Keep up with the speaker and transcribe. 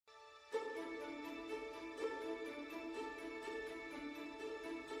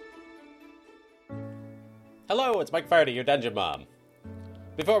Hello, it's Mike Farty, your Dungeon Mom.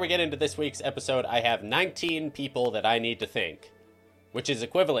 Before we get into this week's episode, I have 19 people that I need to thank, which is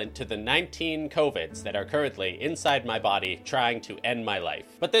equivalent to the 19 COVIDs that are currently inside my body trying to end my life.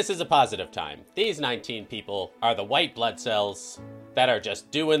 But this is a positive time. These 19 people are the white blood cells that are just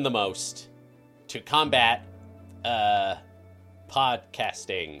doing the most to combat,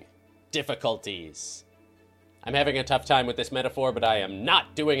 podcasting difficulties. I'm having a tough time with this metaphor, but I am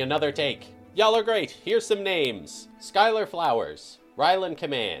not doing another take. Y'all are great. Here's some names. Skylar Flowers, Rylan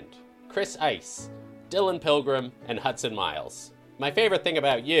Command, Chris Ice, Dylan Pilgrim, and Hudson Miles. My favorite thing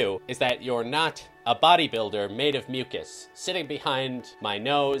about you is that you're not a bodybuilder made of mucus, sitting behind my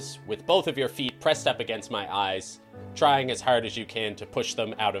nose with both of your feet pressed up against my eyes, trying as hard as you can to push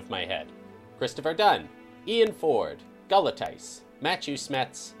them out of my head. Christopher Dunn, Ian Ford, Gullatice, Matthew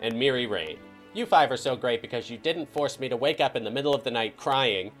Smets, and Miri Rain. You five are so great because you didn't force me to wake up in the middle of the night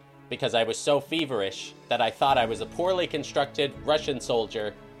crying because I was so feverish that I thought I was a poorly constructed Russian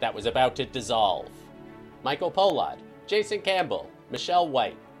soldier that was about to dissolve. Michael Polad, Jason Campbell, Michelle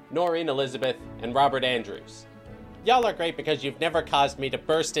White, Noreen Elizabeth, and Robert Andrews. Y'all are great because you've never caused me to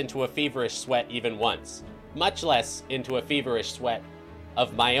burst into a feverish sweat even once, much less into a feverish sweat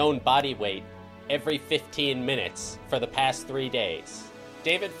of my own body weight every 15 minutes for the past 3 days.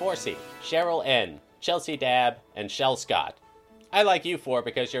 David Forsey, Cheryl N., Chelsea Dabb, and Shell Scott. I like you four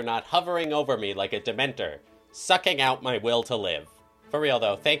because you're not hovering over me like a dementor, sucking out my will to live. For real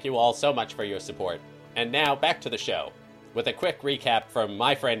though, thank you all so much for your support. And now back to the show, with a quick recap from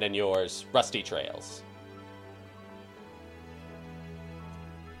my friend and yours, Rusty Trails.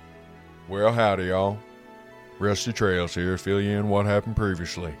 Well, howdy, y'all. Rusty Trails here, fill you in what happened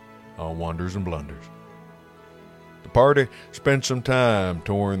previously on Wonders and Blunders. The party spent some time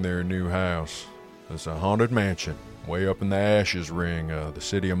touring their new house. It's a haunted mansion way up in the Ashes Ring of the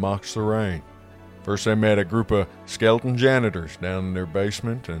city of Mox Lorraine. First they met a group of skeleton janitors down in their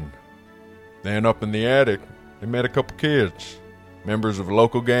basement, and then up in the attic they met a couple kids, members of a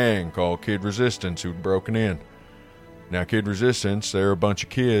local gang called Kid Resistance who'd broken in. Now Kid Resistance, they're a bunch of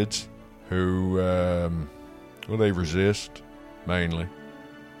kids who, they resist, mainly.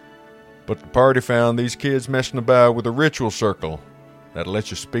 But the party found these kids messing about with a ritual circle that'll let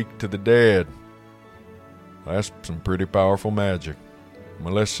you speak to the dead. That's some pretty powerful magic.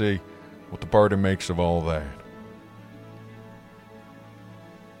 Well, let's see what the party makes of all that.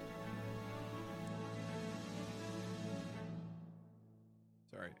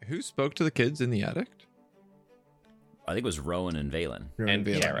 Sorry, who spoke to the kids in the attic? I think it was Rowan and Valen. And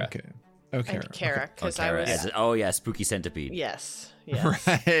Kara. Okay. Oh, Kara. And Kara, because I Kara. was... Spooky centipede. Yes.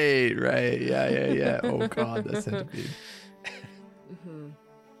 Right. Yeah. Oh, God, that centipede. Mm-hmm.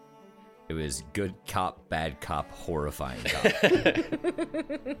 It was good cop, bad cop, horrifying cop.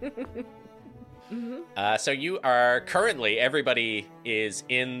 Mm-hmm. So you are currently, everybody is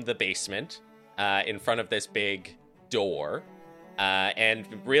in the basement, in front of this big door. And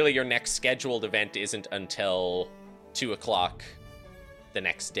really your next scheduled event isn't until 2 o'clock the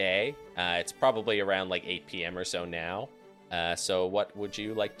next day. It's probably around like 8 p.m. or so now. So what would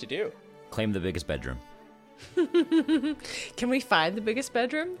you like to do? Claim the biggest bedroom. Can we find the biggest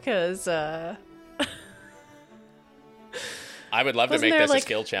bedroom? Because, I would love to make this a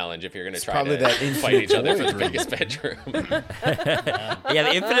skill challenge if you're going to try to fight each other for the biggest bedroom. Yeah,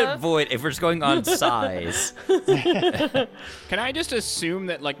 the infinite void, if we're just going on size. Can I just assume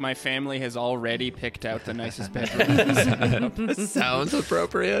that, like, my family has already picked out the nicest bedroom? Sounds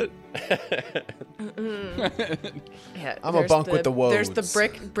appropriate. yeah, I'm a bunk with the woes. There's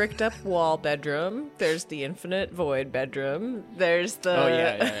the bricked up wall bedroom. There's the infinite void bedroom. There's the... Oh,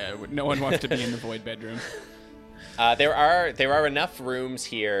 yeah. No one wants to be in the void bedroom. There are enough rooms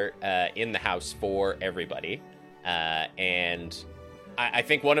here in the house for everybody, and I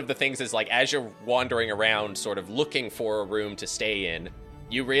think one of the things is, like, as you're wandering around sort of looking for a room to stay in,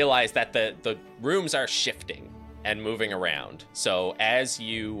 you realize that the rooms are shifting and moving around. So as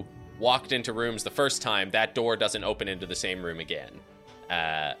you walked into rooms the first time, that door doesn't open into the same room again.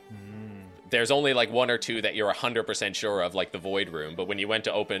 There's only like one or two that you're 100% sure of, like the void room, but when you went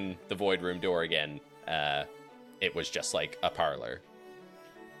to open the void room door again, it was just like a parlor.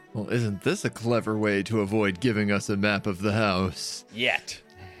 Well, isn't this a clever way to avoid giving us a map of the house? Yet.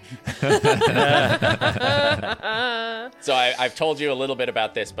 So I've told you a little bit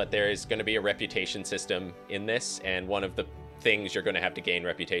about this, but there is going to be a reputation system in this, and one of the things you're going to have to gain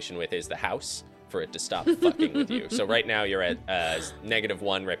reputation with is the house for it to stop fucking with you. So right now you're at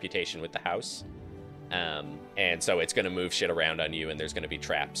 -1 reputation with the house. And so it's going to move shit around on you, and there's going to be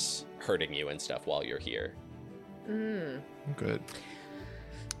traps hurting you and stuff while you're here. Good.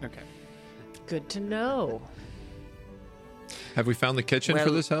 Okay. Good to know. Have we found the kitchen for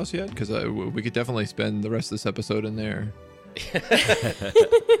Well- this house yet? Because we could definitely spend the rest of this episode in there.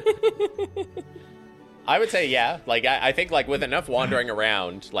 I would say yeah. Like I think like with enough wandering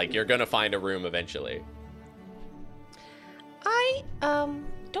around, like you're gonna find a room eventually. I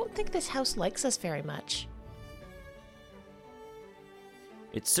don't think this house likes us very much.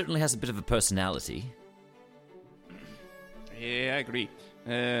 It certainly has a bit of a personality. Yeah, I agree.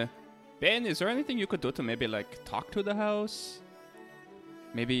 Ben, is there anything you could do to maybe like talk to the house?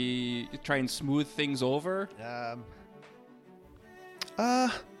 Maybe try and smooth things over?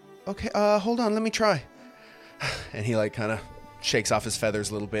 Okay, hold on, let me try. And he, like, kind of shakes off his feathers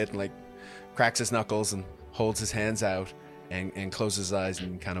a little bit and, like, cracks his knuckles and holds his hands out and closes his eyes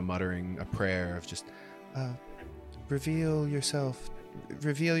and kind of muttering a prayer of just, reveal yourself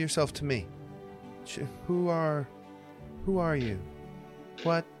to me. Who are you?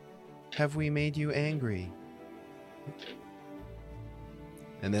 What have we made you angry?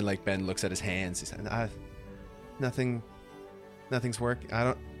 And then, like, Ben looks at his hands. He said, nothing's working. I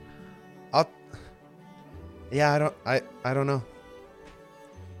don't know.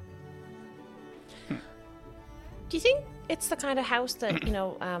 Do you think it's the kind of house that,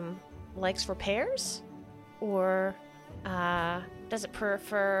 likes repairs? Or does it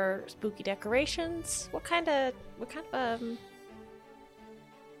prefer spooky decorations? What kind of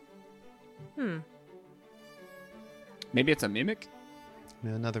Maybe it's a mimic?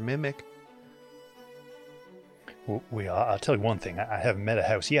 Another mimic. Well, I'll tell you one thing. I haven't met a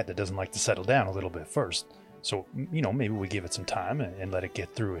house yet that doesn't like to settle down a little bit first. So, maybe we give it some time and let it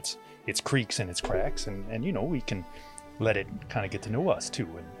get through its creaks and its cracks. And we can let it kind of get to know us, too.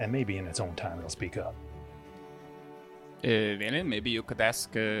 And maybe in its own time, it'll speak up. Valen, maybe you could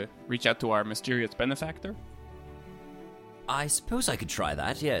reach out to our mysterious benefactor? I suppose I could try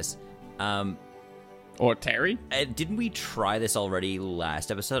that, yes. Or Terry? Didn't we try this already last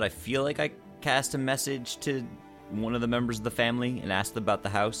episode? I feel like I cast a message to one of the members of the family and asked about the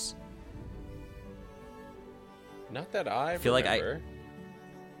house. Not that I feel remember.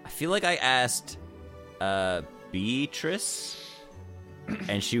 I feel like I asked Beatrice,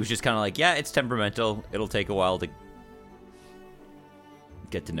 and she was just kind of like, yeah, it's temperamental. It'll take a while to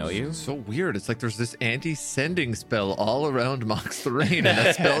get to know you. It's so weird. It's like there's this anti-sending spell all around Mox Terrain, and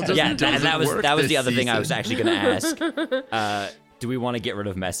that spell just yeah, doesn't that was work the this other thing I was season. actually going to ask. Do we want to get rid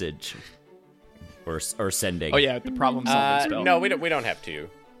of message or sending? Oh yeah, the problem solving spell. No, we don't have to.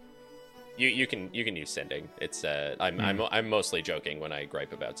 You can use sending. It's I'm mostly joking when I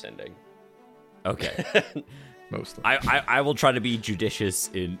gripe about sending. Okay. Mostly. I will try to be judicious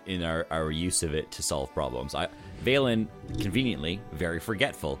in our use of it to solve problems. Valen, conveniently, very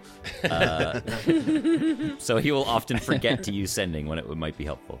forgetful. So he will often forget to use sending when it might be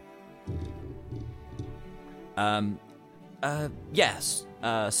helpful. Yes.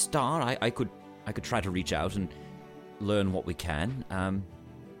 Star, I could try to reach out and learn what we can.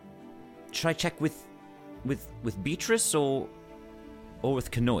 Should I check with Beatrice or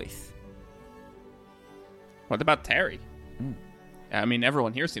with Canoith? What about Terry? I mean,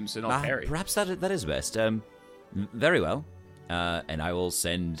 everyone here seems to know Terry. Perhaps that is best. Very well. And I will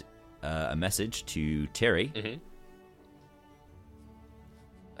send a message to Terry. Mm-hmm.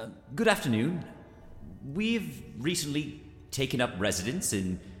 Good afternoon. We've recently taken up residence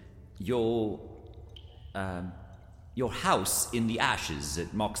in your house in the ashes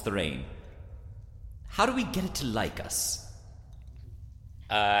at Mox Terrain. How do we get it to like us?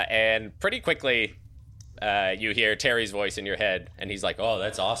 And pretty quickly, you hear Terry's voice in your head, and he's like, "Oh,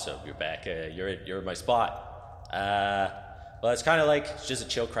 that's awesome! You're back. You're in my spot." Well, it's kind of like it's just a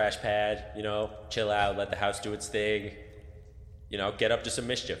chill crash pad. Chill out, let the house do its thing. Get up to some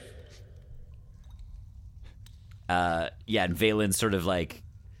mischief. Yeah, and Valen sort of like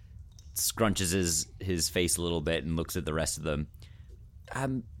scrunches his face a little bit and looks at the rest of them.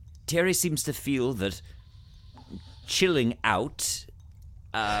 Terry seems to feel that chilling out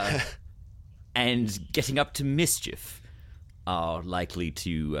and getting up to mischief are likely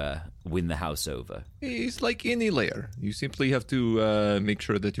to win the house over. It's like any layer. You simply have to make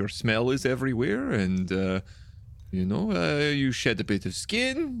sure that your smell is everywhere, and you shed a bit of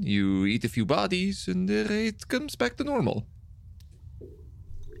skin, you eat a few bodies, and it comes back to normal.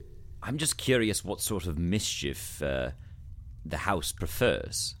 I'm just curious what sort of mischief the house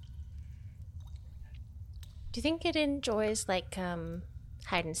prefers. Do you think it enjoys like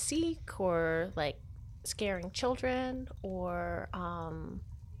hide and seek or like scaring children or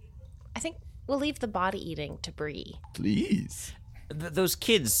I think we'll leave the body eating to Bree. Please. Those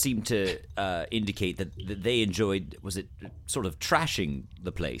kids seem to indicate that they enjoyed, was it sort of trashing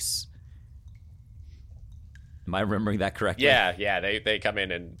the place? Am I remembering that correctly? Yeah. They come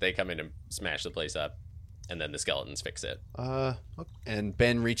in and smash the place up, and then the skeletons fix it. And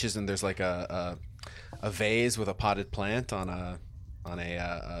Ben reaches and there's like a vase with a potted plant on a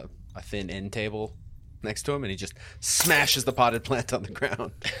thin end table next to him, and he just smashes the potted plant on the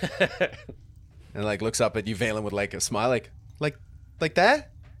ground. And like looks up at you, Valen, with like a smile, like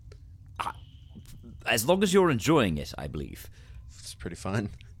that. As long as you're enjoying it, I believe. It's pretty fun.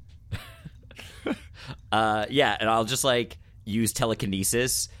 Yeah, and I'll just like use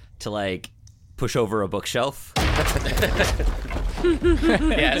telekinesis to like push over a bookshelf.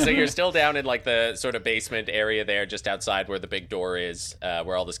 Yeah, so you're still down in like the sort of basement area there, just outside where the big door is,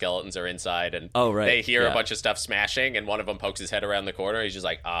 where all the skeletons are inside, and they hear a bunch of stuff smashing, and one of them pokes his head around the corner. He's just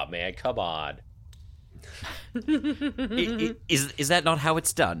like, "Oh man, come on." Is that not how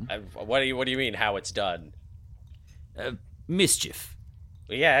it's done? What do you mean how it's done? Mischief.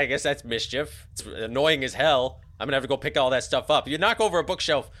 Yeah, I guess that's mischief. It's annoying as hell. I'm gonna have to go pick all that stuff up. You knock over a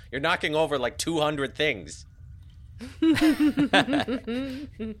bookshelf, you're knocking over like 200 things. I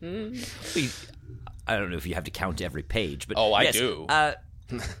don't know if you have to count every page, but I yes, do.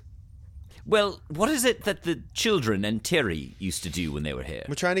 Well, what is it that the children and Terry used to do when they were here?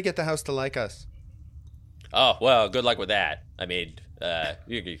 We're trying to get the house to like us. Oh, well, good luck with that. I mean,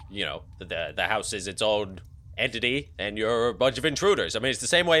 you know, the house is its own entity, and you're a bunch of intruders. I mean, it's the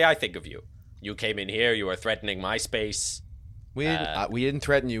same way I think of you. You came in here, you were threatening my space. We didn't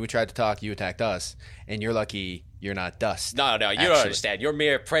threaten you. We tried to talk. You attacked us, and you're lucky you're not dust. No, you don't understand. Your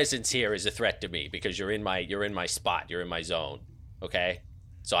mere presence here is a threat to me because you're in my spot. You're in my zone. Okay,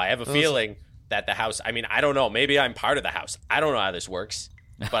 so I have a feeling that the house. I mean, I don't know. Maybe I'm part of the house. I don't know how this works,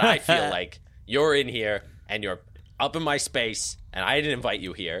 but I feel like you're in here and you're up in my space, and I didn't invite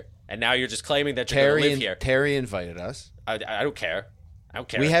you here, and now you're just claiming that you're going to live here. Terry invited us. I don't care. I don't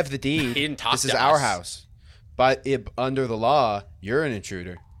care. We have the deed. He didn't talk This is to our us. house. But under the law, you're an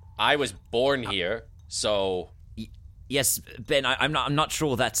intruder. I was born here, so Yes, Ben. I'm not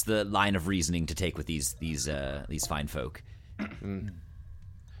sure that's the line of reasoning to take with these fine folk.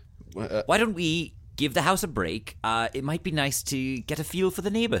 Why don't we give the house a break? It might be nice to get a feel for the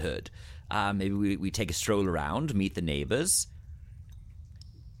neighborhood. Maybe we take a stroll around, meet the neighbors.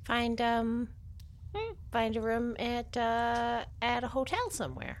 Find a room at a hotel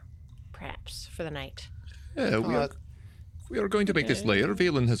somewhere, perhaps for the night. Yeah, we are going to make this layer.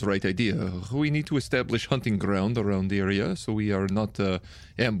 Valen has the right idea. We need to establish hunting ground around the area so we are not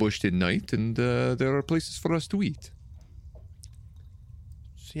ambushed at night, and there are places for us to eat.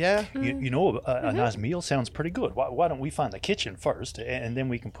 Yeah. You know, a nice meal sounds pretty good. Why don't we find the kitchen first, and then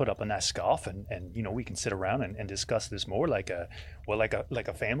we can put up a nice scarf, and you know, we can sit around and discuss this more like a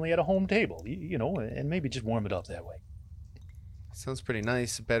family at a home table, you know, and maybe just warm it up that way. Sounds pretty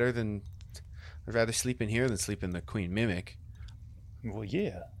nice. Better than... I'd rather sleep in here than sleep in the Queen Mimic. Well,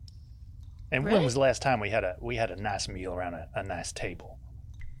 yeah. And when was the last time we had a nice meal around a nice table?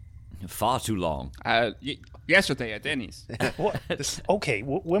 Far too long. Yesterday at Denny's. What? Okay,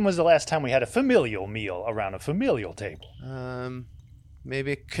 when was the last time we had a familial meal around a familial table?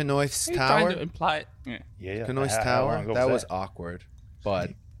 Maybe Canoith's Are you Tower? trying to imply? Yeah. Yeah. Canoith's how long Tower? ago That was that? awkward.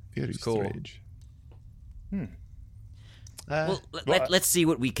 But Very cool. strange. Well, let's see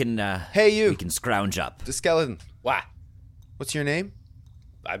what we can. Hey, you. We can scrounge up. the skeleton. why? What's your name?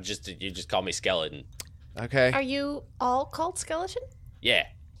 You just call me Skeleton. Okay. Are you all called Skeleton? Yeah.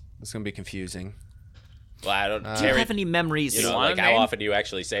 It's going to be confusing. Well, I don't. Do you Terry, have any memories? you know, want like a how name? often do you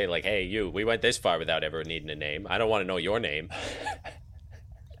actually say like, "Hey, you, we went this far without ever needing a name"? I don't want to know your name.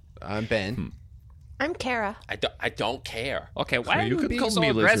 I'm Ben. I'm Kara. I don't care. Okay, why are you you can being call so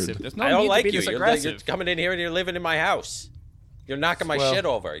me Lizard. aggressive? There's no I don't need like to be you. this You're aggressive. coming in here and you're living in my house. You're knocking my Well- shit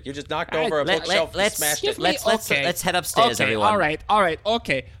over. You just knocked Alright, over a bookshelf and let's smashed it. let's head upstairs, okay, everyone. all right,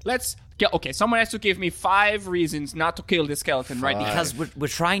 okay. Let's get. Okay, someone has to give me 5 reasons not to kill this skeleton right now. Because we're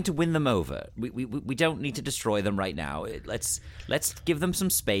trying to win them over. We don't need to destroy them right now. Let's give them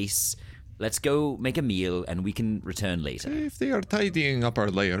some space. Let's go make a meal, and we can return later. If they are tidying up our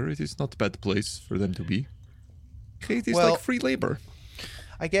lair, it is not a bad place for them to be. It is Well- like free labor.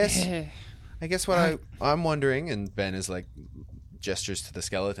 I guess what I'm wondering, and Ben is like gestures to the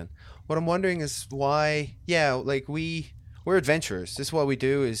skeleton. What I'm wondering is why, like we're adventurers. This is what we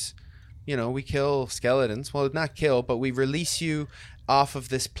do is, you know, we kill skeletons. Well, not kill, but we release you off of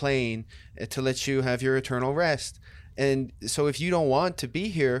this plane to let you have your eternal rest. And so if you don't want to be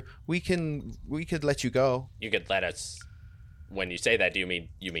here, we could let you go. You could let us. When you say that, do you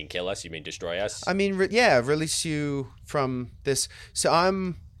mean kill us? You mean destroy us? I mean, release you from this. So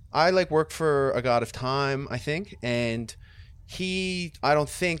I like work for a god of time, I think, and he, I don't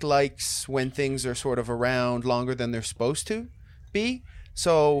think, likes when things are sort of around longer than they're supposed to be.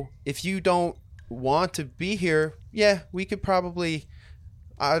 So if you don't want to be here, yeah, we could probably,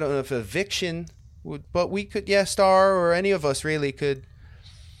 I don't know if eviction would, but we could, yeah, Star or any of us really could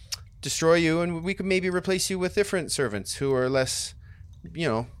destroy you, and we could maybe replace you with different servants who are less,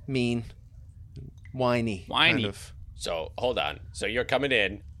 mean, whiny. Kind of. So, hold on. So you're coming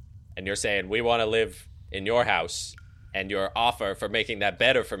in, and you're saying, we want to live in your house, and your offer for making that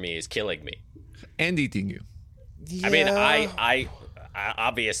better for me is killing me. And eating you. Yeah. I mean, I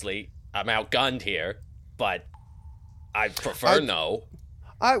obviously, I'm outgunned here, but I prefer no.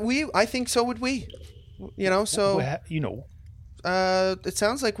 I think so would we. So... it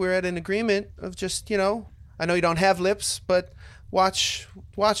sounds like we're at an agreement of just, I know you don't have lips, but watch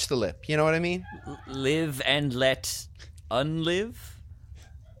the lip. You know what I mean? Live and let unlive?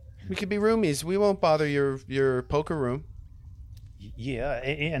 We could be roomies. We won't bother your poker room. Yeah,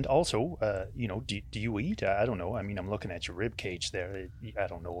 and also, do you eat? I don't know. I mean, I'm looking at your rib cage there. I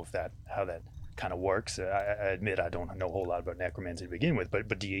don't know how that kind of works. I admit I don't know a whole lot about necromancy to begin with,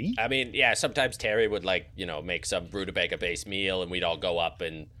 but do you eat? I mean, yeah, sometimes Terry would make some rutabaga-based meal, and we'd all go up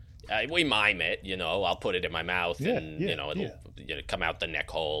and we mime it. I'll put it in my mouth, and it'll come out the neck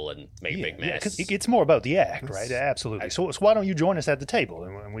hole and make a big mess. Yeah, because it's more about the act, right? Absolutely. So why don't you join us at the table,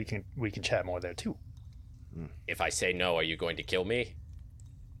 and we can chat more there too. If I say no, are you going to kill me?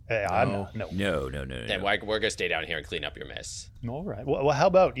 No. Then we're going to stay down here and clean up your mess. All right. Well, how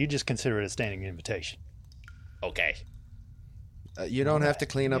about you just consider it a standing invitation? Okay. You don't have to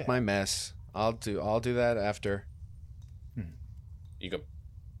clean up my mess. I'll do that after. You go.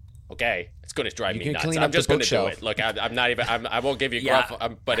 Okay, it's going to drive me nuts. Clean I'm up just the going to do bookshelf. it. Look, I'm not even. I won't give you gruff,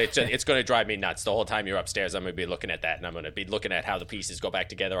 but it's going to drive me nuts. The whole time you're upstairs, I'm going to be looking at that, and I'm going to be looking at how the pieces go back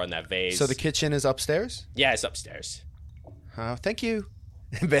together on that vase. So the kitchen is upstairs? Yeah, it's upstairs. Thank you.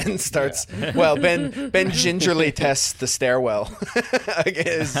 Ben starts. Yeah. Well, Ben gingerly tests the stairwell.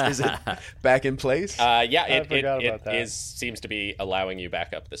 is it back in place? Yeah, it seems to be allowing you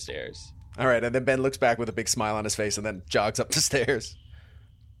back up the stairs. All right, and then Ben looks back with a big smile on his face, and then jogs up the stairs.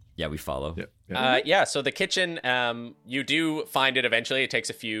 Yeah, we follow. Yeah. So the kitchen, you do find it eventually. It takes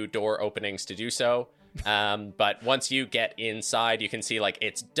a few door openings to do so. But once you get inside, you can see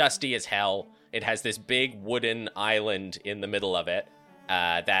it's dusty as hell. It has this big wooden island in the middle of it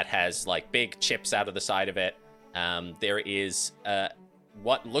that has big chips out of the side of it. There is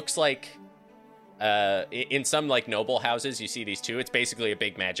what looks like in some noble houses, you see these too. It's basically a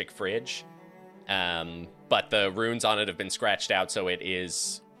big magic fridge. But the runes on it have been scratched out, so it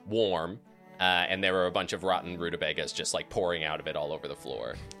is warm. And there are a bunch of rotten rutabagas just pouring out of it all over the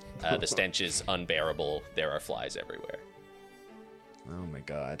floor. The stench is unbearable. There are flies everywhere. Oh my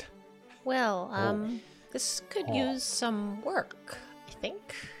god. Well, this could use some work, I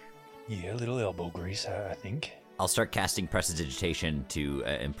think. Yeah, a little elbow grease, I think. I'll start casting prestidigitation to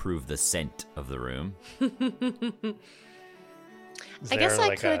improve the scent of the room. I guess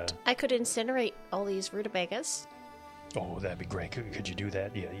I could incinerate all these rutabagas. Oh, that'd be great. Could you do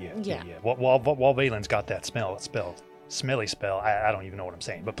that? Yeah. Yeah. While Valen's got that smelly spell, I don't even know what I'm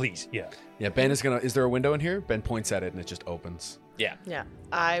saying, but please, yeah. Yeah, Ben is gonna. Is there a window in here? Ben points at it and it just opens. Yeah. Yeah.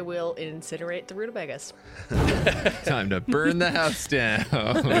 I will incinerate the rutabagas. Time to burn the house down.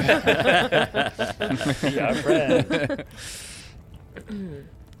 Yeah, friend.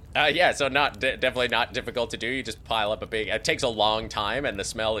 Yeah, so definitely not difficult to do. You just pile up it takes a long time, and the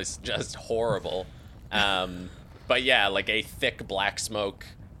smell is just horrible. But yeah, a thick black smoke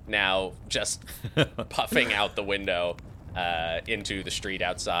now just puffing out the window into the street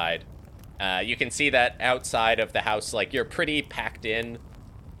outside. You can see that outside of the house, you're pretty packed in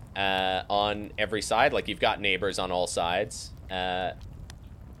on every side. You've got neighbors on all sides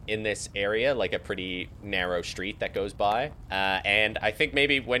in this area, a pretty narrow street that goes by. And I think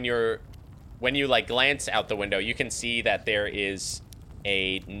maybe when you glance out the window, you can see that there is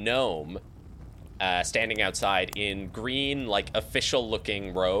a gnome standing outside in green,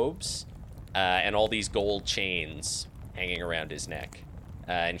 official-looking robes and all these gold chains hanging around his neck.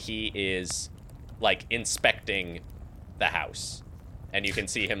 And he is, inspecting the house. And you can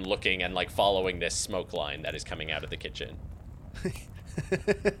see him looking and, following this smoke line that is coming out of the kitchen.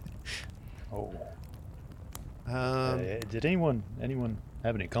 Oh. Did anyone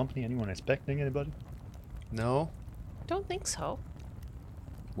have any company? Anyone expecting anybody? No. Don't think so.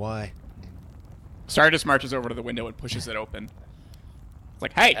 Why? Stardust marches over to the window and pushes it open.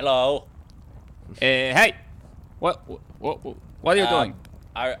 It's hey! Hello. Hey! What are you doing?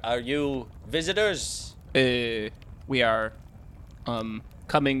 Are you visitors? We are,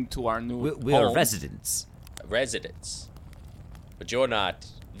 coming to our new We are home. residents. Residents. but you're not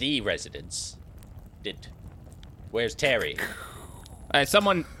the residents. Where's Terry?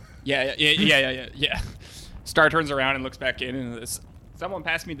 Someone. Yeah. Star turns around and looks back in, and someone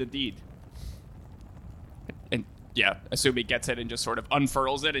passed me the deed. And yeah, assume he gets it and just sort of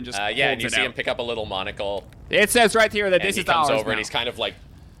unfurls it and just holds and you it see out. him pick up a little monocle. It says right here that And this he is comes ours over now. and he's kind of like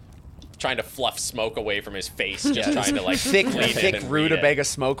trying to fluff smoke away from his face, just trying to like thick lean in thick and read it. rutabaga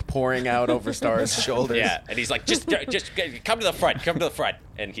smoke pouring out over Star's shoulders. Yeah, and he's like, just come to the front,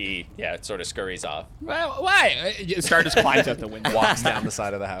 and he sort of scurries off. Well, why? Star just climbs out the window. Walks down the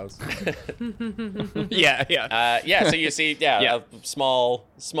side of the house. Yeah. So you see, a small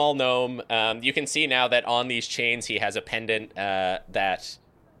gnome. You can see now that on these chains he has a pendant that,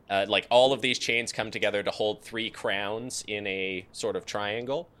 like all of these chains come together to hold 3 crowns in a sort of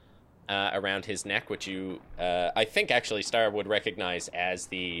triangle around his neck, which you, I think actually Star would recognize as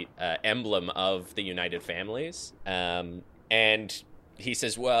the emblem of the United Families. And he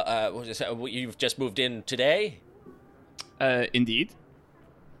says, well, you've just moved in today? Indeed.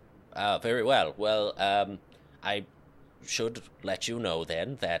 Very well. Well, I should let you know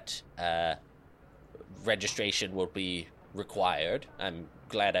then that registration will be required. I'm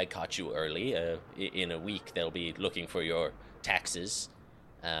glad I caught you early. In a week, they'll be looking for your taxes.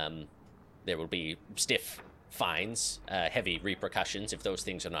 There will be stiff fines, heavy repercussions if those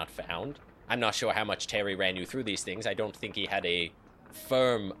things are not found. I'm not sure how much Terry ran you through these things. I don't think he had a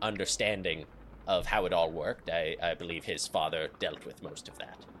firm understanding of how it all worked. I believe his father dealt with most of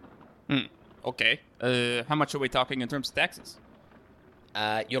that. Okay. How much are we talking in terms of taxes?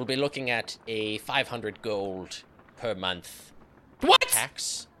 You'll be looking at a 500 gold per month What?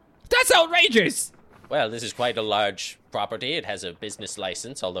 tax. That's outrageous! Well, this is quite a large property. It has a business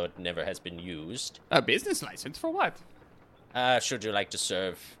license, although it never has been used. A business license for what? Should you like to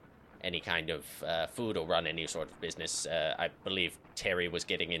serve any kind of food or run any sort of business, I believe Terry was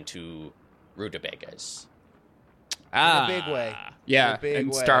getting into rutabagas. In a big way. Yeah, In a big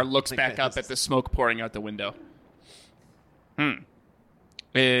and way. Star looks back up at the smoke pouring out the window.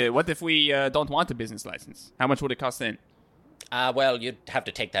 What if we don't want a business license? How much would it cost then? Well, you'd have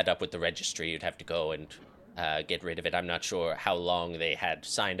to take that up with the registry. You'd have to go and get rid of it. I'm not sure how long they had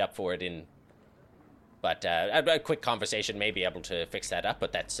signed up for it in, but a quick conversation may be able to fix that up.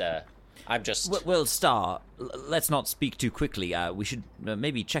 But that's I'm just Well, Star, let's not speak too quickly. We should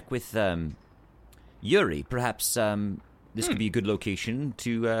maybe check with Yuri. Perhaps this could be a good location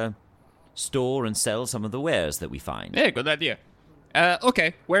to store and sell some of the wares that we find. Yeah, good idea.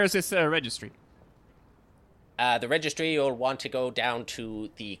 Okay, where is this registry? the registry. You'll want to go down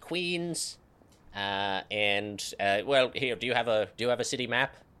to the Queen's, and well, here. Do you have a city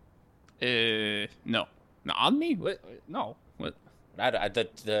map? No. No, on me? What? No. What?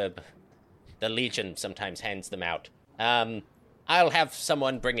 The Legion sometimes hands them out. I'll have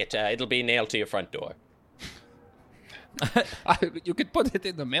someone bring it. It'll be nailed to your front door. You could put it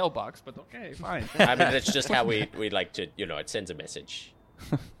in the mailbox, but okay, fine. I mean, that's just how we like to, it sends a message.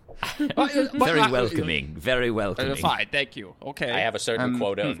 Very welcoming. Very welcoming. Fine, thank you. Okay. I have a certain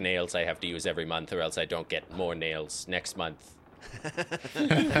quota of nails I have to use every month, or else I don't get more nails next month.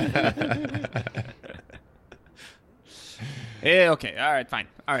 Yeah, okay. All right, fine.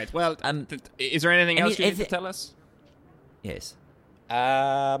 All right. Well, is there anything else you need to if- tell us? Yes.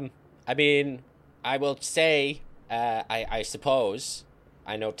 I mean, I will say, I suppose,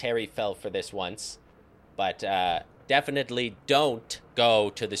 I know Terry fell for this once, but definitely don't go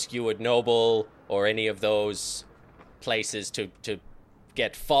to the Skewered Noble or any of those places to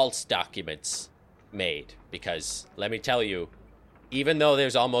get false documents made. Because, let me tell you, even though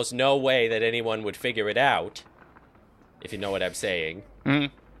there's almost no way that anyone would figure it out, if you know what I'm saying,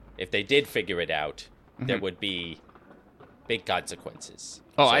 if they did figure it out, there would be big consequences.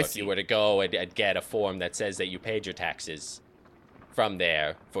 Oh, so I if see. you were to go and get a form that says that you paid your taxes from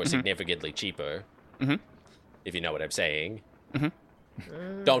there for significantly cheaper, if you know what I'm saying,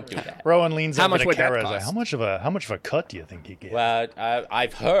 don't do that. Rowan leans How over much to would that Kara. Like, cost? how much of a cut do you think he gets? Well,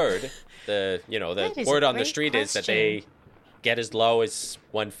 I've heard the That is word a on the great street is that question. they get as low as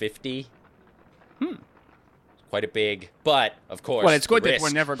 150. Quite a big, but of course. Well, it's good the that we're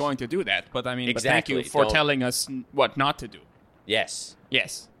risk- never going to do that, but I mean, but thank you Exactly. for Don't- telling us what not to do. Yes.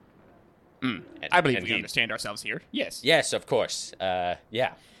 Yes. And- I believe and we understand ourselves here. Yes. Yes, of course.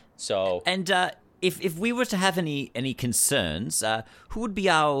 Yeah. So And if we were to have any concerns, who would be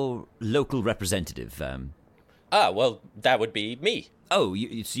our local representative? well, that would be me. Oh,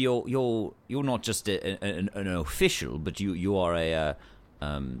 so you're not just an official, but you are a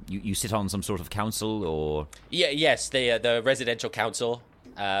you sit on some sort of council or Yes, the residential council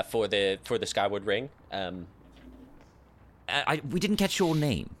for the Skyward Ring. we didn't catch your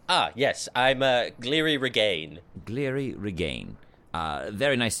name. Ah, yes, I'm Gleary Regain. Gleary Regain.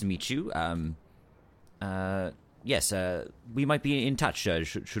 Very nice to meet you. Yes, we might be in touch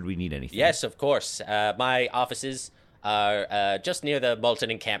should we need anything. Yes, of course. My offices are just near the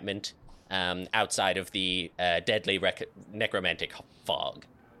Molten Encampment, outside of the deadly necromantic fog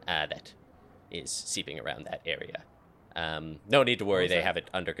that is seeping around that area. No need to worry, they have it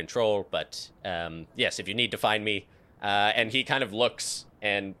under control, but yes, if you need to find me, and he kind of looks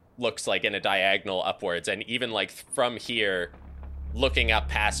like in a diagonal upwards, and even like from here, looking up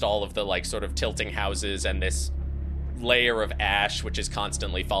past all of the like sort of tilting houses and this layer of ash which is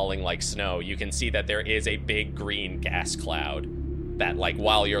constantly falling like snow, you can see that there is a big green gas cloud that, like,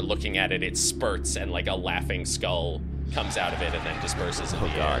 while you're looking at it, it spurts and like a laughing skull comes out of it and then disperses in the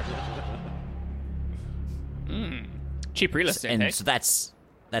air. Cheap real estate, And hey? so that's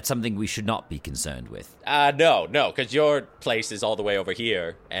something we should not be concerned with. No, because your place is all the way over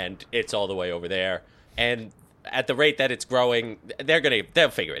here, and it's all the way over there. And at the rate that it's growing, they'll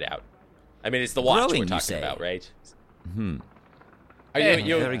figure it out. I mean, it's the watch Growing, we're you talking say? about, right? Are Very you good,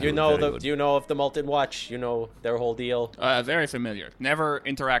 know very good. do you know of the Molten Watch? You know their whole deal? Very familiar. Never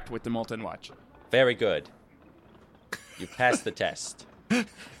interact with the Molten Watch. Very good. You passed the test.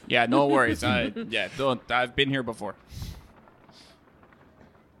 Yeah, no worries. Don't. I've been here before.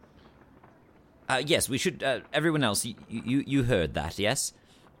 Yes, we should. Everyone else, you heard that? Yes.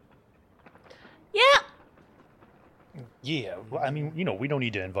 Yeah. Yeah, well, I mean, we don't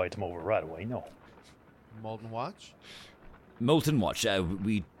need to invite them over right away, no. Molten Watch? Molten Watch.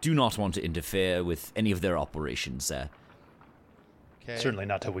 We do not want to interfere with any of their operations. Okay. Certainly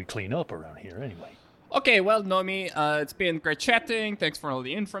not till we clean up around here, anyway. Okay, well, Nomi, it's been great chatting. Thanks for all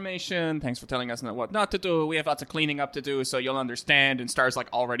the information. Thanks for telling us what not to do. We have lots of cleaning up to do, so you'll understand. And Star's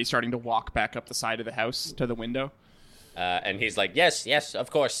like already starting to walk back up the side of the house to the window. And he's like, yes,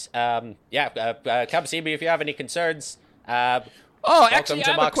 of course. Come see me if you have any concerns. Actually, I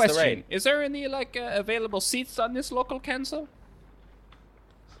have a Mox the question. Rain. Is there any available seats on this local council?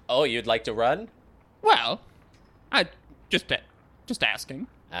 Oh, you'd like to run? Well, I just asking.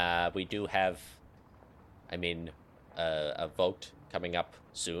 We do have, a vote coming up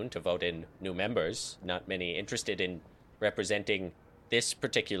soon to vote in new members. Not many interested in representing this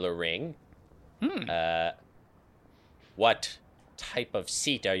particular ring. What type of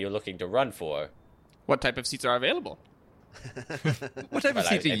seat are you looking to run for? What type of seats are available? What type of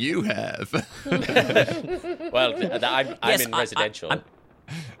seat do you have? Well, I'm Yes, in residential.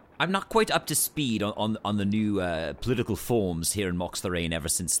 I'm not quite up to speed on the new political forms here in Mox the Rain ever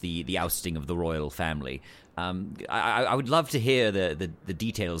since the ousting of the royal family. I would love to hear the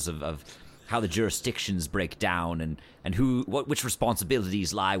details of how the jurisdictions break down and which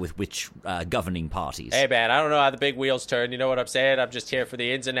responsibilities lie with which governing parties. Hey, man, I don't know how the big wheels turn. You know what I'm saying? I'm just here for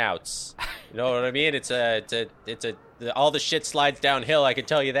the ins and outs. You know what I mean? It's all the shit slides downhill. I can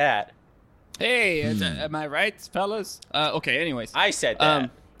tell you that. Hey, am I right, fellas? Okay. Anyways, I said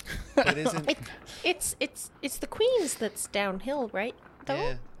that. But isn't... It's the Queens that's downhill, right?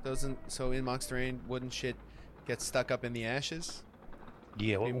 Though? Yeah, so in Mox Terrain, wouldn't shit get stuck up in the ashes?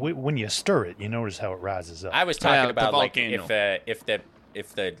 Yeah, when you stir it, you notice how it rises up. I was talking the about like volcano.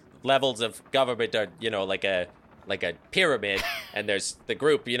 if the levels of government are like a pyramid, and there's the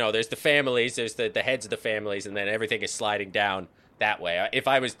group, there's the families, there's the heads of the families, and then everything is sliding down that way. If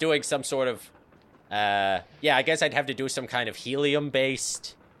I was doing some sort of I guess I'd have to do some kind of helium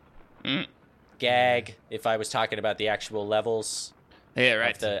based gag if I was talking about the actual levels. yeah,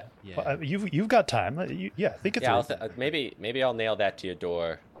 right. Well, you've got time. Think it Yeah, through. maybe I'll nail that to your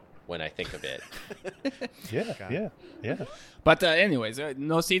door when I think of it. Yeah. But anyways,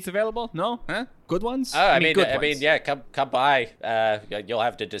 no seats available? No? Huh? Good ones? Good ones. yeah, come by. You'll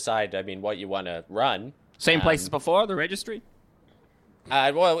have to decide. What you want to run. Same place as before, the registry?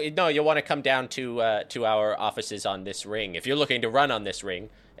 Well, no, you'll want to come down to our offices on this ring. If you're looking to run on this ring,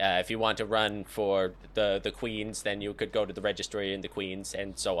 if you want to run for the Queens, then you could go to the registry in the Queens,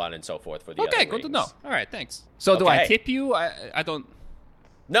 and so on and so forth for the other Okay, good to rings. know. All right, thanks. So do I Okay. tip you? I don't...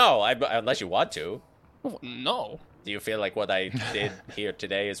 No, unless you want to. Oh, no. Do you feel like what I did here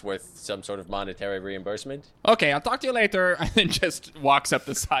today is worth some sort of monetary reimbursement? Okay, I'll talk to you later, and then just walks up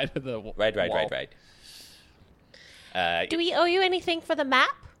the side of the wall. Right. Do we owe you anything for the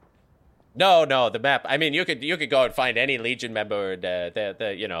map? No, the map. You could go and find any Legion member. They're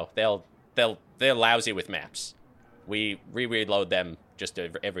lousy with maps. We reload them just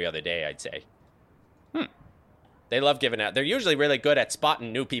every other day, I'd say. They love giving out. They're usually really good at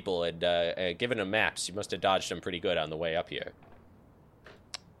spotting new people and giving them maps. You must have dodged them pretty good on the way up here.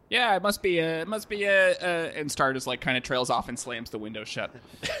 Yeah, it must be and Star just like kind of trails off and slams the window shut.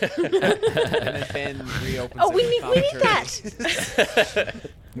 And then Ben reopens. Oh, it we with need commentary. that.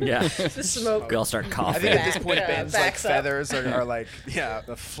 Yeah. The smoke. We all start I coughing. think at this point Back, Ben's like backs up. feathers are like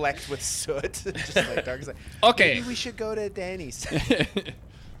flecked with soot. Just like dark. He's like, Okay. maybe we should go to Danny's.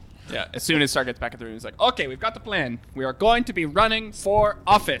 Yeah, as soon as Star gets back in the room, he's like, okay, we've got the plan. We are going to be running for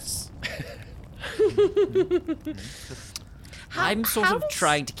office. I'm sort how of does-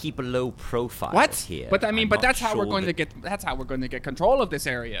 trying to keep a low profile What? here. But I mean, I'm but not that's how we're sure going to that- get. That's how we're going to get control of this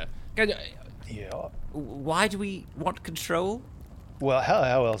area. 'Cause, Yeah. Why do we want control? Well,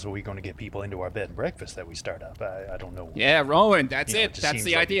 how else are we going to get people into our bed and breakfast that we start up? I don't know. Yeah, Rowan, that's You know, it. just That's seems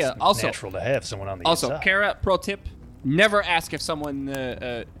the like idea. it's Also, natural to have someone on the Also, inside. Kara, pro tip: never ask if someone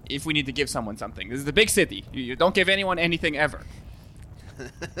if we need to give someone something. This is the big city. You don't give anyone anything ever.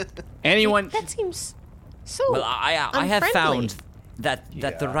 Anyone? That seems so. Well, I have unfriendly. found that the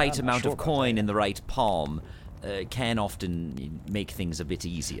Yeah, right I'm not amount sure of about coin that. in the right palm can often make things a bit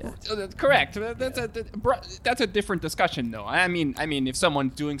easier. That's correct. That's a different discussion, though. I mean, if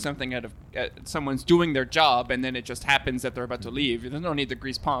someone's doing something someone's doing their job, and then it just happens that they're about to leave, there's no need to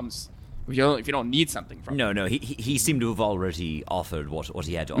grease palms. If you don't need something from them. No, he seemed to have already offered what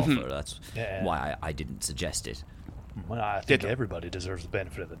he had to offer. That's Yeah. why I didn't suggest it. Well, I think everybody deserves the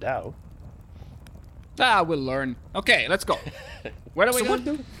benefit of the doubt. We'll learn. Okay, let's go. What are we going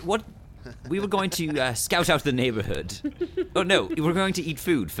to do? What? We were going to scout out the neighborhood. Oh no, we were going to eat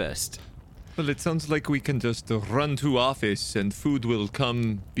food first. Well, it sounds like we can just run to office and food will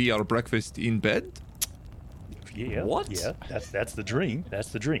come be our breakfast in bed. Yeah. What? Yeah, that's the dream. That's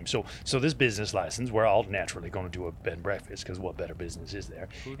the dream. So this business license, we're all naturally going to do a bed and breakfast because what better business is there?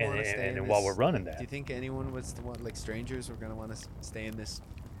 Who'd And, wanna stay and, in while this- we're running Do you that, think anyone was the one, like strangers were gonna want to stay in this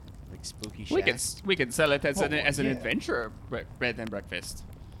like spooky shack? We could sell it as an yeah. adventure bed and breakfast.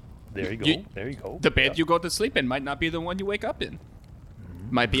 there you go. You- there you go. The bed Yeah. you go to sleep in might not be the one you wake up in.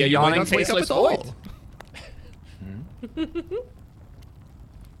 Might be a You might yawning, not wake up faceless at all. void.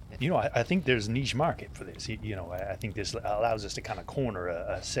 You know, I think there's a niche market for this. You know, I think this allows us to kind of corner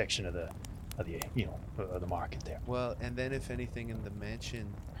a section of the market there. Well, and then if anything in the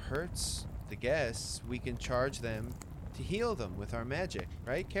mansion hurts the guests, we can charge them to heal them with our magic,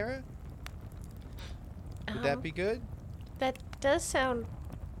 right, Kara? Would that be good? That does sound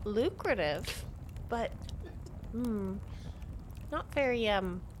lucrative, but not very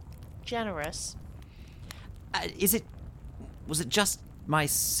generous. Was it just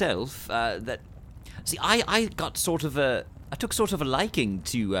myself that? See, I took sort of a liking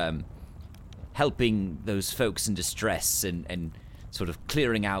to helping those folks in distress and sort of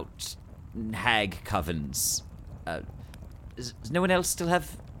clearing out hag covens. Does no one else still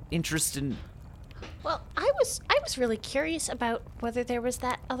have interest in? Well, I was really curious about whether there was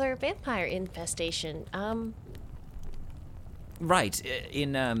that other vampire infestation. Right,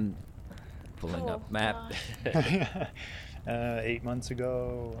 in pulling Oh, up map. 8 months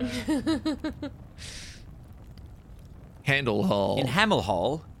ago. Handle Hall. In Hamel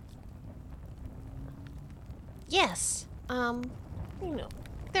Hall. Yes.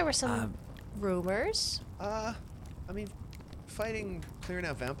 There were some rumors. I mean, clearing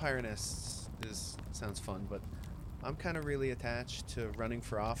out vampire nests sounds fun, but I'm kind of really attached to running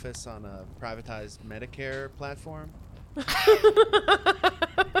for office on a privatized Medicare platform. Can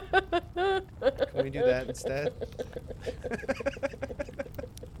we do that instead?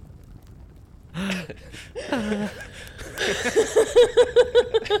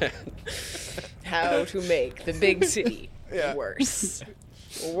 How to make the big city Yeah. worse.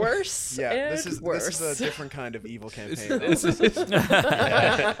 Worse Yeah, and this is worse. a different kind of evil campaign.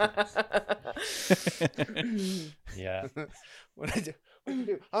 Yeah. What I do?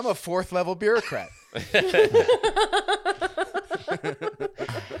 I'm a 4th level bureaucrat.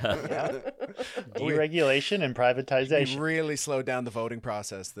 Deregulation and We privatization. really slowed down the voting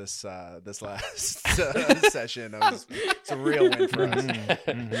process this last session. It's a real win for us.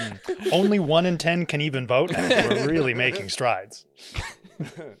 Only 1 in 10 can even vote. We're really making strides.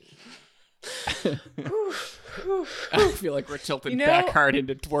 I feel like we're tilted You know- back hard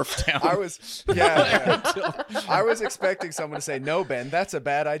into Dwarf Town. I was expecting someone to say, "No, Ben, that's a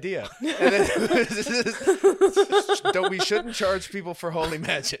bad idea." And then, we shouldn't charge people for holy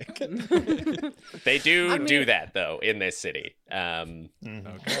magic. They do that though in this city. Okay,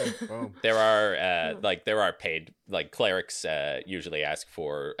 boom. There are paid clerics usually ask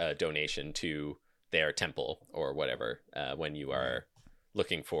for a donation to their temple or whatever when you are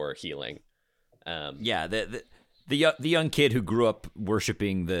looking for healing. Yeah, The young kid who grew up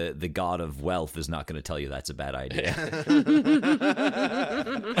worshiping the god of wealth is not going to tell you that's a bad idea.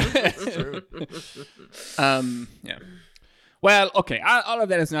 That's true. Yeah. Well, okay, all of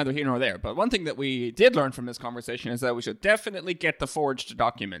that is neither here nor there, but one thing that we did learn from this conversation is that we should definitely get the forged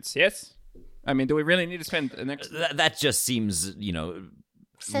documents, yes? I mean, do we really need to spend the next... That just seems,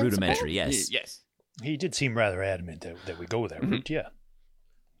 rudimentary, yes. Yes. He did seem rather adamant that we go there, right? Yeah.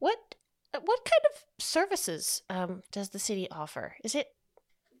 What kind of services does the city offer? Does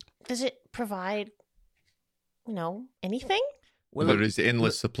it provide, anything? Well, there is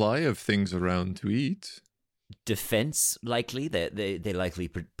endless supply of things around to eat. Defense, likely. They likely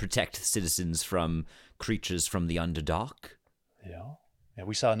protect citizens from creatures from the Underdark. Yeah. Yeah,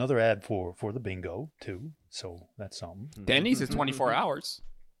 we saw another ad for the bingo, too, so that's something. Denny's is 24 hours.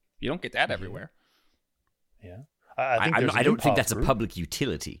 You don't get that everywhere. Yeah. I don't think that's a public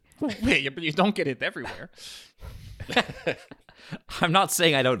utility. Yeah, but you don't get it everywhere. I'm not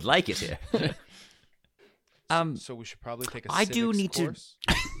saying I don't like it here. So we should probably take a I do civics need to- course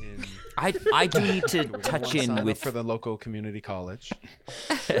in- I do need to We're gonna touch wanna in sign up with for the local community college.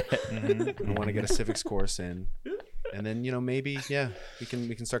 We want to get a civics course in, and then maybe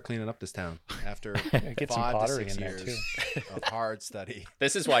we can start cleaning up this town after Get some 5 to pottery 6 in there, years of hard study.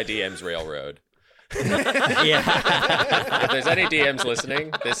 This is why DM's railroad. yeah. If there's any DMs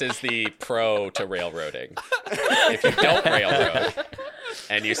listening, this is the pro to railroading. If you don't railroad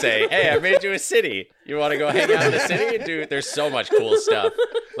and you say, "Hey, I made you a city. You want to go hang out in the city?" Dude, there's so much cool stuff.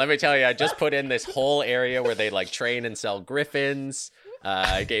 Let me tell you, I just put in this whole area where they train and sell griffins.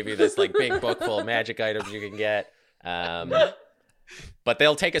 I gave you this big book full of magic items you can get. But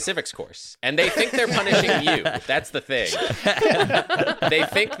they'll take a civics course, and they think they're punishing you. That's the thing. They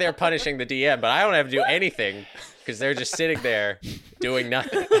think they're punishing the DM, but I don't have to do anything because they're just sitting there doing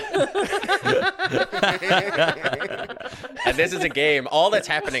nothing. And this is a game. All that's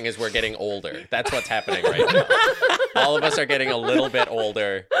happening is we're getting older. That's what's happening right now. All of us are getting a little bit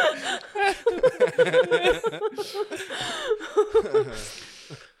older.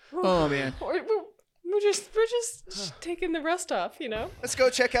 Oh, man. We're just taking the rust off, Let's go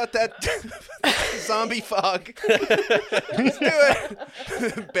check out that zombie fog. Let's do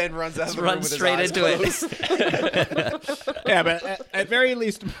it. Ben runs out of the room with straight his into eyes it. closed. Yeah, but at very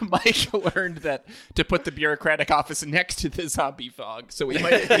least, Mike learned that to put the bureaucratic office next to the zombie fog, so we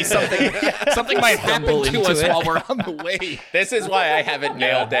might be something might happen Stumble to into us it. while we're on the way. This is why I haven't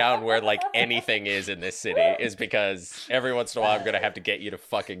nailed down where anything is in this city, is because every once in a while I'm going to have to get you to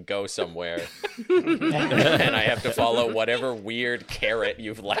fucking go somewhere. And I have to follow whatever weird carrot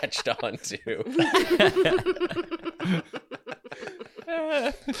you've latched onto.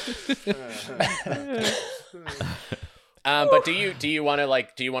 But do you want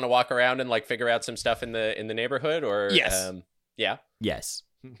to walk around and figure out some stuff in the neighborhood, or Yes. Yeah. Yes.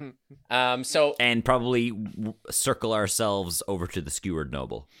 So And probably circle ourselves over to the skewered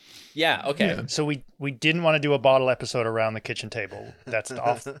noble. yeah, okay. Yeah. So we didn't want to do a bottle episode around the kitchen table. That's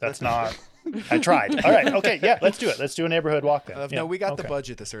off. That's not. I tried. All right. Okay. Yeah. Let's do it. Let's do a neighborhood walk then. No, we got okay. the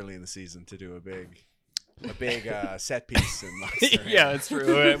budget this early in the season to do a big set piece in Monster. Yeah, that's true.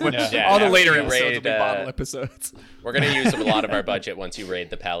 Yeah, All the after later you episodes will raid, be bottle episodes. We're going to use a lot of our budget once you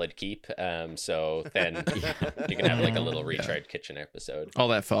raid the Pallid Keep. So then you can have a little recharge kitchen episode. All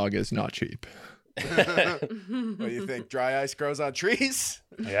that fog is not cheap. What do you think? Dry ice grows on trees?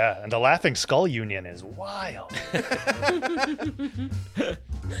 Yeah, and the Laughing Skull Union is wild.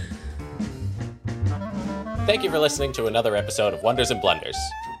 Thank you for listening to another episode of Wonders and Blunders.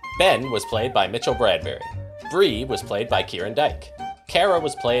 Ben was played by Mitchell Bradbury. Bree was played by Kieran Dyke. Kara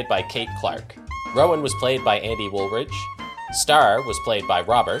was played by Kate Clark. Rowan was played by Andy Woolridge. Star was played by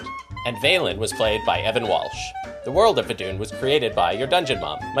Robert. And Valen was played by Evan Walsh. The world of Fadoon was created by your dungeon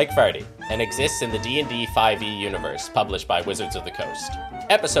mom, Mike Farty, and exists in the D&D 5e universe, published by Wizards of the Coast.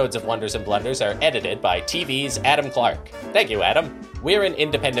 Episodes of Wonders and Blunders are edited by TV's Adam Clark. Thank you, Adam. We're an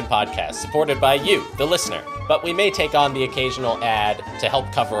independent podcast supported by you, the listener, but we may take on the occasional ad to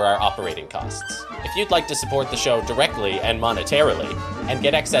help cover our operating costs. If you'd like to support the show directly and monetarily, and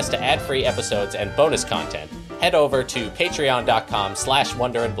get access to ad-free episodes and bonus content, head over to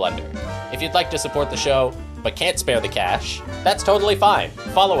patreon.com/wonderandblunder. If you'd like to support the show, but can't spare the cash, that's totally fine.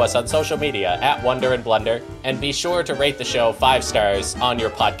 Follow us on social media at Wonder and Blunder, and be sure to rate the show 5 stars on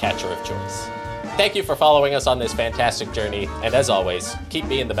your podcatcher of choice. Thank you for following us on this fantastic journey, and as always, keep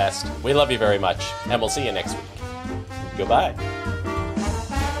being the best. We love you very much, and we'll see you next week. Goodbye.